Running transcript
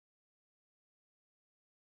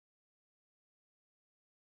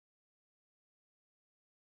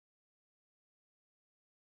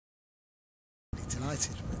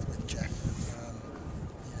delighted with Jeff.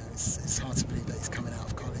 It's hard to believe that he's coming out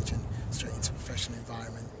of college and straight into a professional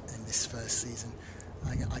environment in this first season.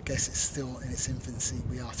 I guess it's still in its infancy.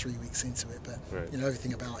 We are 3 weeks into it, but right.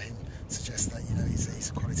 Everything about him suggests that he's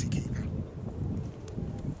a quality keeper.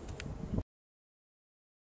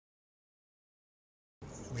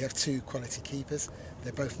 We have two quality keepers.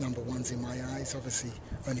 They're both number ones in my eyes. Obviously,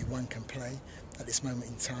 only one can play at this moment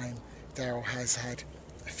in time. Daryl has had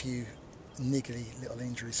a few niggly little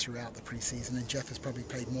injuries throughout the pre-season, and Jeff has probably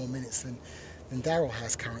played more minutes than Daryl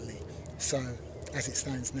has currently. So, as it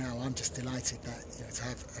stands now, I'm just delighted that to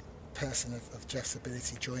have a person of Jeff's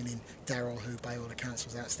ability joining Daryl, who by all accounts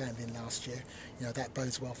was outstanding last year. That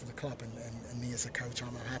bodes well for the club, and me as a coach,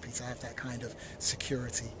 I'm happy to have that kind of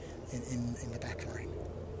security in the back line.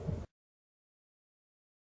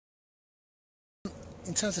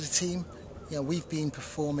 In terms of the team, we've been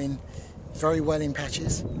performing very well in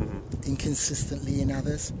patches, inconsistently in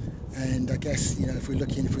others, and I guess if we're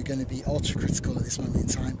going to be ultra critical at this moment in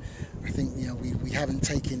time, I think we haven't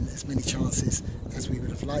taken as many chances as we would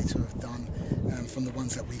have liked to have done from the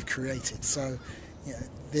ones that we've created. So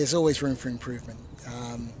there's always room for improvement,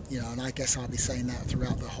 and I guess I'll be saying that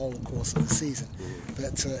throughout the whole course of the season.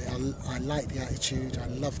 But I like the attitude. I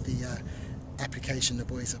love the application the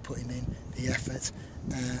boys are putting in, the effort,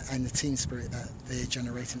 and the team spirit that they're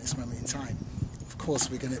generating at this moment in time. Of course,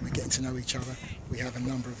 we're getting to know each other. We have a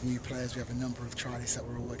number of new players. We have a number of trialists that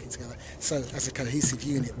we're all working together. So, as a cohesive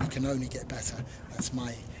unit, we can only get better. That's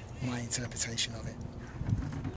my interpretation of it.